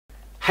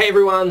Hey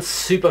everyone,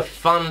 super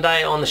fun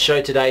day on the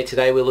show today.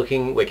 Today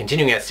we're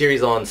continuing our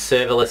series on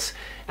serverless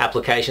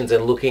applications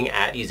and looking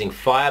at using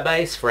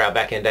Firebase for our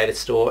backend data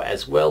store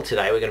as well.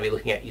 Today we're going to be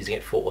looking at using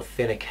it for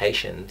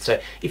authentication. So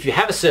if you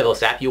have a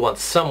serverless app, you want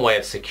some way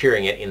of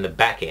securing it in the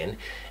backend,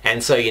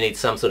 and so you need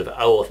some sort of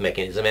OAuth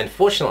mechanism, and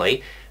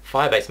fortunately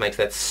Firebase makes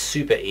that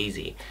super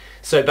easy.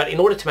 But in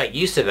order to make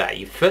use of that,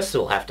 you first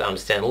of all have to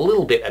understand a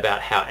little bit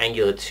about how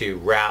Angular 2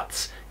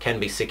 routes can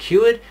be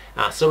secured.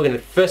 So we're going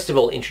to first of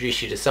all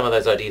introduce you to some of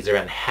those ideas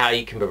around how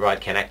you can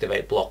provide can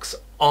activate blocks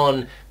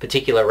on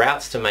particular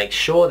routes to make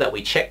sure that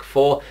we check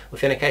for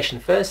authentication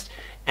first.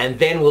 And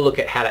then we'll look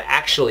at how to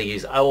actually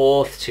use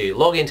OAuth to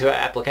log into our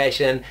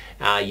application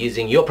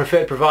using your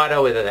preferred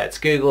provider, whether that's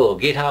Google or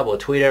GitHub or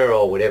Twitter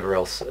or whatever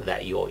else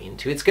that you're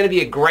into. It's going to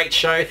be a great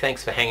show.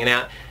 Thanks for hanging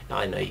out.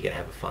 I know you're going to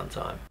have a fun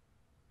time.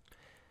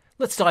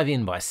 Let's dive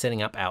in by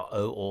setting up our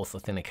OAuth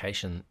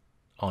authentication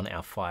on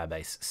our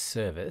Firebase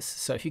service.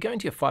 So if you go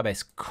into your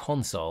Firebase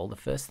console, the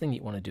first thing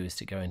you want to do is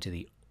to go into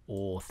the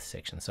Auth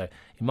section. So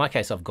in my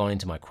case, I've gone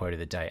into my Quote of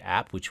the Day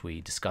app, which we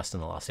discussed in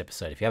the last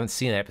episode. If you haven't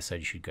seen that episode,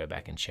 you should go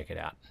back and check it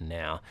out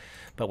now.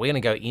 But we're going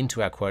to go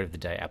into our Quote of the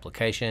Day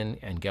application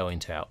and go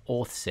into our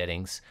Auth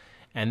settings.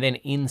 And then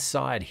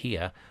inside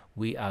here,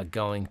 we are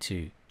going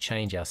to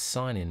change our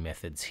sign-in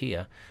methods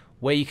here,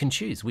 where you can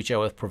choose which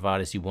OAuth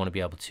providers you want to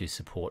be able to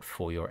support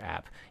for your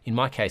app. In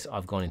my case,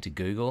 I've gone into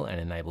Google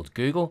and enabled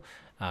Google,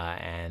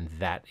 and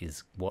that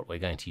is what we're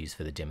going to use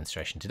for the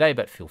demonstration today,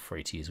 but feel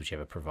free to use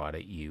whichever provider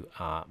you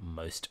are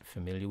most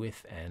familiar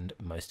with and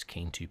most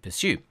keen to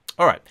pursue.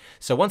 All right,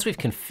 so once we've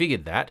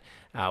configured that,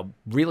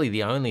 really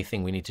the only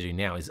thing we need to do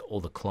now is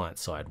all the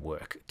client-side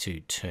work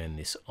to turn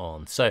this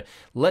on. So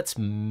let's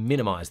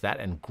minimize that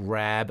and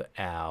grab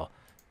our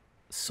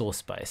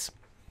source base.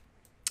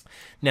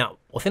 Now,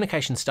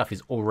 authentication stuff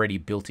is already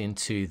built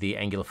into the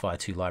Angular Fire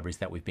 2 libraries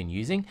that we've been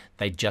using.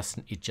 It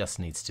just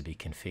needs to be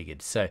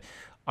configured. So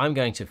I'm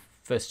going to,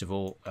 first of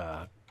all,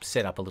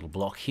 set up a little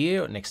block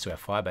here next to our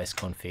Firebase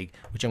config,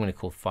 which I'm going to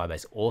call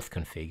Firebase Auth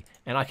config,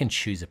 and I can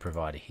choose a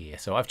provider here.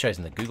 So I've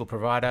chosen the Google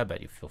provider,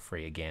 but you feel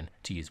free again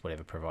to use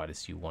whatever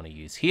providers you want to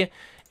use here,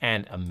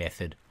 and a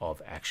method of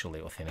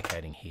actually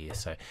authenticating here.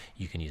 So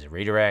you can use a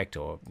redirect,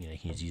 or you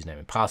can use username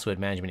and password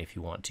management if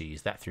you want to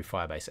use that through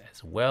Firebase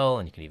as well,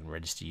 and you can even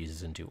register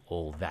users and do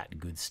all that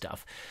good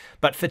stuff.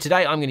 But for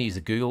today, I'm going to use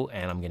a Google,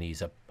 and I'm going to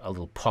use a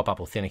little pop-up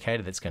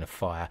authenticator that's going to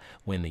fire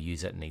when the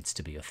user needs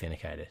to be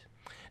authenticated.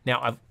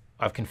 Now,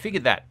 I've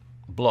configured that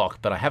block,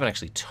 but I haven't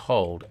actually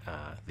told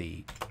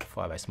the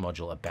Firebase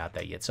module about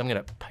that yet. So I'm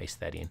going to paste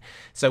that in.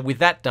 So with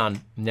that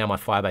done, now my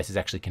Firebase is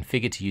actually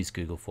configured to use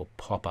Google for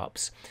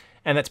pop-ups.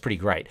 And that's pretty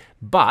great.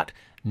 But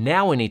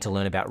now we need to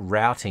learn about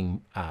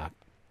routing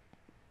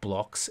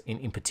blocks,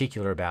 in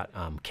particular about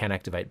can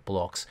activate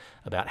blocks,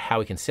 about how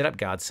we can set up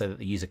guards so that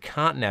the user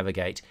can't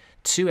navigate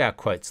to our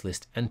quotes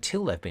list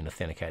until they've been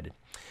authenticated.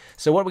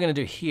 So what we're going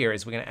to do here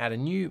is we're going to add a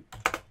new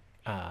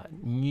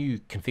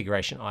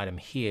configuration item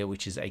here,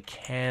 which is a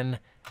can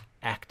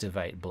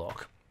activate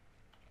block.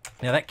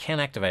 Now that can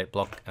activate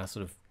block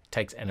sort of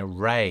takes an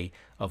array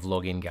of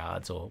login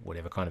guards or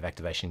whatever kind of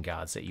activation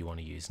guards that you want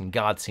to use. And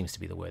guard seems to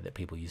be the word that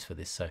people use for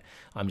this, so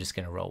I'm just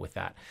going to roll with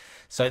that.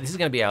 So this is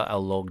going to be our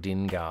logged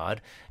in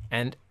guard.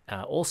 And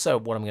also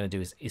what I'm going to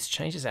do is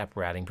change this app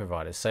routing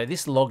providers. So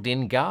this logged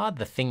in guard,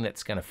 the thing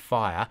that's going to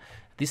fire,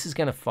 this is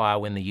going to fire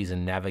when the user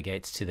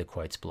navigates to the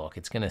quotes block.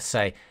 It's going to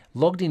say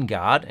logged in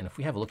guard, and if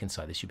we have a look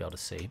inside this, you'll be able to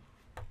see.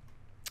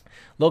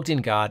 Logged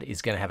in guard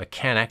is going to have a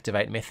can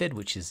activate method,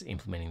 which is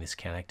implementing this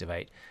can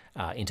activate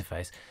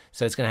interface.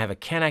 So it's going to have a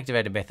can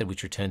activated method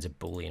which returns a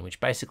Boolean, which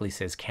basically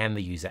says can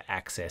the user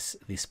access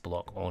this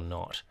block or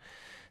not.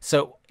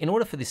 So in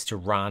order for this to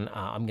run,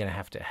 I'm going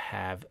to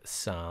have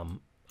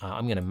some.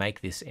 I'm going to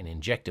make this an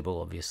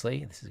injectable,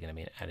 obviously. This is going to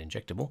be an add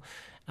injectable.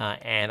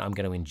 And I'm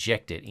going to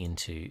inject it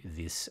into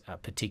this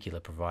particular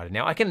provider.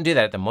 Now, I can do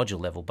that at the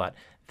module level, but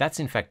that's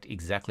in fact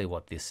exactly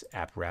what this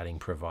app routing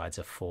provides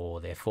are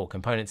for. They're for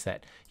components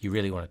that you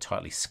really want to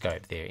tightly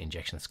scope their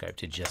injection scope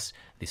to just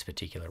this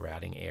particular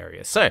routing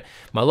area. So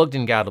my logged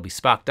in guard will be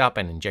sparked up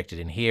and injected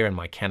in here, and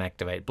my can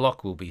activate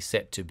block will be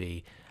set to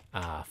be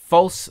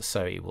false,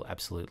 so it will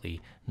absolutely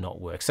not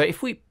work. So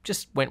if we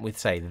just went with,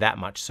 say, that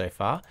much so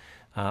far,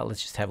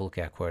 let's just have a look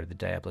at our Quote of the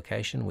Day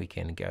application. We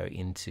can go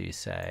into,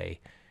 say,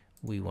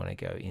 we want to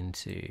go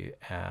into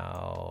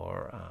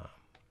our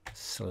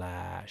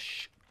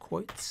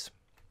 /quotes.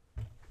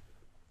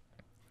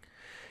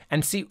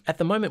 And see, at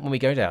the moment when we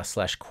go to our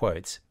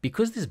 /quotes,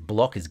 because this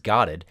block is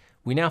guarded,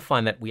 we now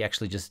find that we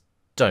actually just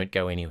don't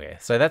go anywhere.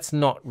 So that's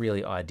not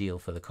really ideal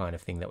for the kind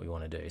of thing that we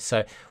want to do.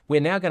 So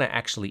we're now going to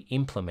actually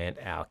implement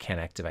our can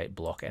activate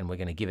block, and we're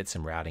going to give it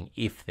some routing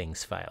if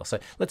things fail. So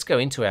let's go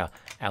into our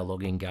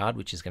login guard,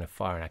 which is going to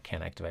fire in our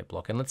can activate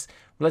block, and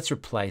let's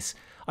replace.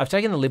 I've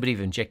taken the liberty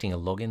of injecting a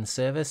login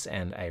service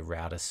and a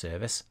router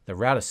service. The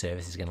router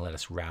service is going to let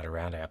us route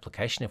around our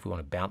application if we want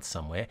to bounce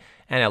somewhere,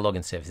 and our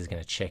login service is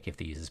going to check if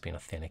the user's been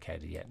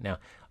authenticated yet. Now,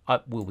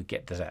 we'll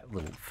get to that a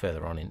little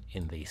further on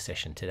in the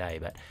session today,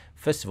 but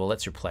first of all,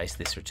 let's replace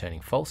this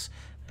returning false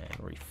and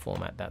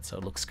reformat that so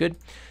it looks good.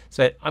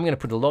 So I'm going to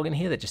put a login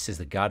here that just says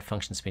the guard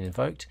function's been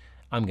invoked.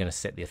 I'm going to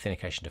set the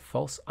authentication to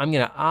false. I'm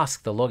going to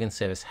ask the login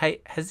service,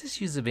 hey, has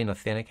this user been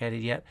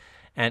authenticated yet?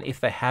 And if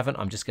they haven't,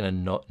 I'm just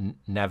going to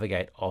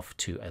navigate off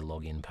to a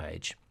login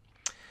page.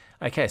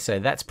 Okay, so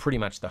that's pretty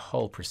much the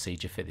whole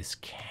procedure for this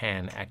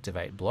can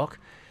activate block.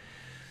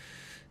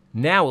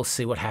 Now we'll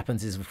see what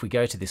happens is if we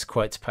go to this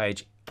quotes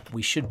page,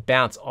 we should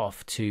bounce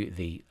off to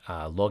the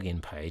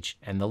login page,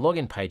 and the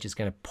login page is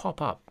going to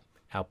pop up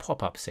our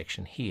pop-up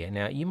section here.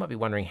 Now you might be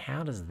wondering,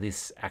 how does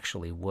this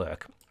actually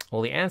work?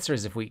 Well, the answer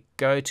is if we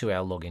go to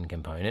our login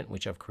component,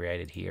 which I've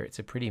created here, it's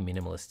a pretty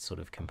minimalist sort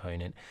of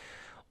component.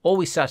 All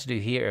we start to do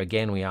here,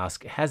 again, we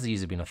ask, has the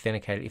user been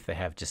authenticated? If they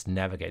have, just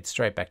navigate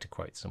straight back to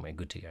quotes and we're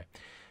good to go.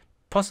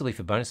 Possibly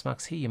for bonus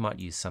marks here, you might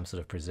use some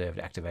sort of preserved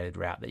activated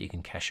route that you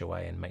can cache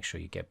away and make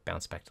sure you get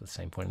bounced back to the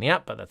same point in the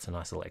out, but that's a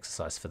nice little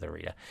exercise for the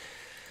reader.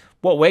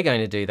 What we're going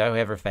to do though,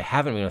 however, if they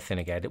haven't been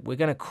authenticated, we're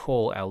going to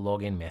call our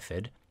login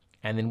method,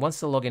 and then once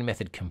the login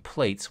method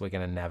completes, we're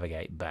going to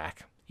navigate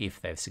back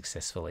if they've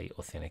successfully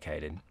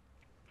authenticated.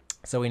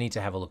 So we need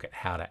to have a look at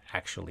how to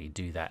actually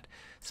do that.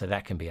 So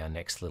that can be our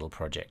next little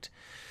project.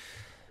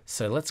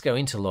 So let's go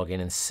into login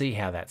and see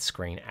how that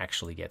screen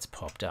actually gets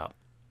popped up.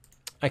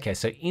 Okay,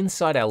 so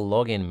inside our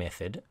login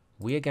method,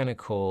 we are going to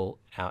call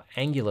our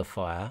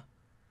AngularFire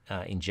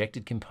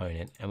injected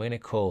component, and we're going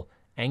to call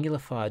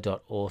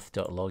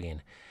AngularFire.auth.login.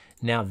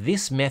 Now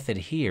this method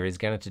here is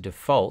going to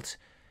default.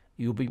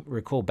 You'll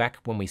recall back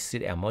when we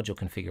set our module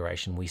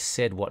configuration, we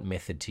said what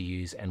method to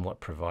use and what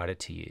provider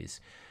to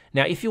use.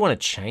 Now, if you want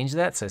to change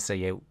that, so say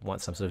you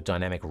want some sort of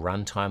dynamic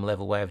runtime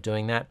level way of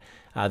doing that,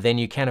 then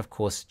you can, of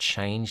course,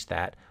 change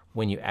that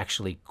when you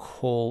actually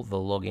call the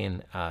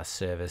login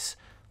service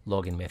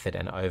login method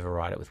and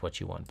override it with what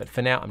you want. But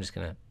for now, I'm just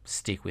going to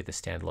stick with the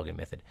standard login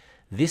method.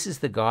 This is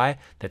the guy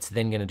that's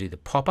then going to do the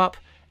pop-up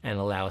and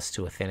allow us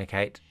to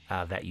authenticate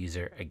that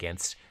user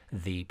against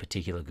the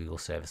particular Google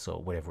service or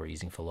whatever we're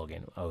using for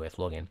login, OAuth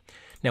login.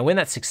 Now, when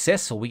that's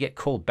successful, we get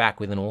called back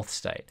with an auth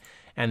state.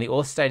 And the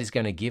auth state is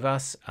going to give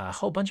us a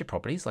whole bunch of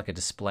properties like a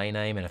display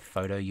name and a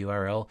photo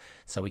URL.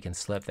 So we can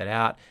slurp that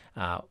out.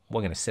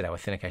 We're going to set our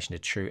authentication to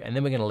true, and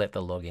then we're going to let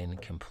the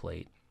login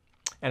complete.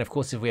 And of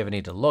course, if we ever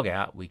need to log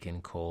out, we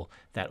can call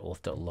that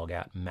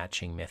auth.logout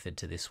matching method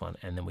to this one,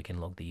 and then we can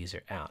log the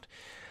user out.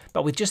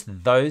 But with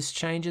just those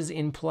changes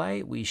in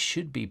play, we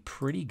should be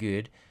pretty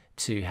good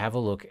to have a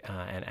look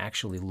and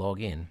actually log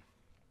in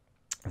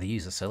the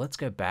user. So let's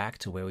go back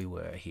to where we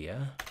were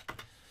here,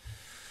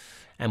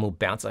 and we'll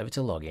bounce over to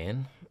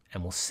login,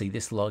 and we'll see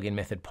this login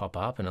method pop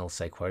up, and it'll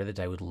say quote of the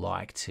day would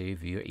like to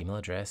view your email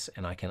address,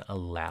 and I can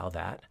allow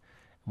that.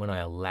 When I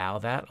allow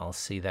that, I'll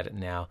see that it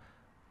now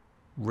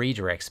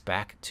redirects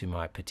back to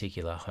my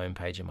particular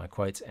homepage in my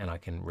quotes, and I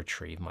can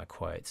retrieve my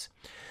quotes.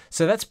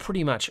 So that's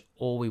pretty much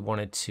all we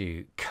wanted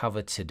to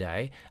cover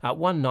today.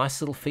 One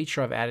nice little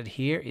feature I've added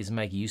here is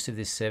make use of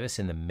this service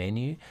in the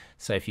menu.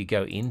 So if you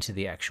go into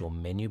the actual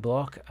menu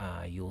block,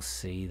 you'll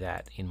see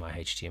that in my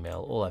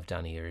HTML, all I've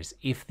done here is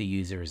if the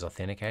user is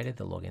authenticated,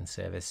 the login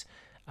service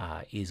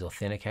is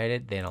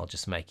authenticated, then I'll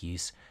just make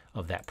use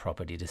of that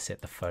property to set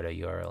the photo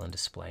URL and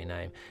display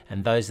name.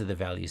 And those are the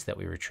values that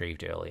we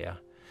retrieved earlier.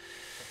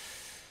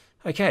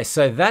 Okay,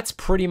 so that's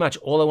pretty much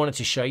all I wanted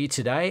to show you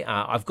today.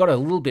 I've got a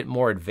little bit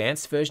more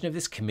advanced version of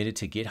this committed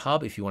to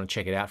GitHub if you want to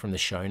check it out from the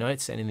show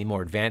notes. And in the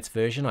more advanced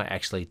version, I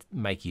actually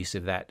make use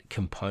of that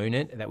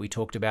component that we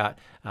talked about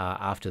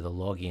after the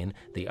login,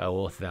 the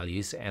OAuth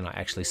values, and I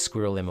actually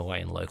squirrel them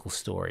away in local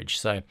storage.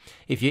 So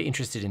if you're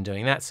interested in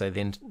doing that, so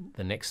then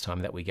the next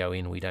time that we go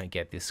in, we don't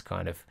get this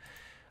kind of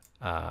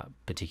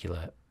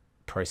particular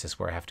process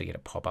where I have to get a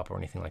pop-up or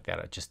anything like that.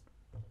 It just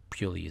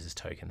purely uses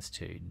tokens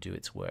to do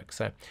its work.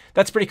 So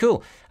that's pretty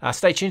cool.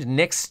 Stay tuned.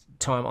 Next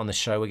time on the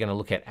show, we're going to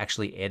look at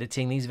actually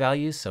editing these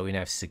values. So we now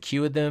have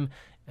secured them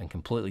and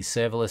completely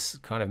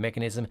serverless kind of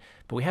mechanism,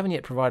 but we haven't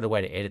yet provided a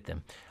way to edit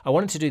them. I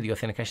wanted to do the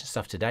authentication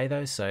stuff today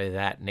though, so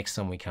that next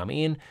time we come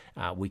in,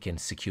 we can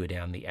secure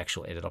down the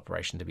actual edit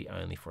operation to be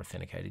only for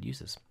authenticated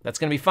users. That's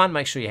going to be fun.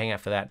 Make sure you hang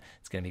out for that.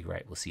 It's going to be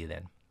great. We'll see you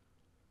then.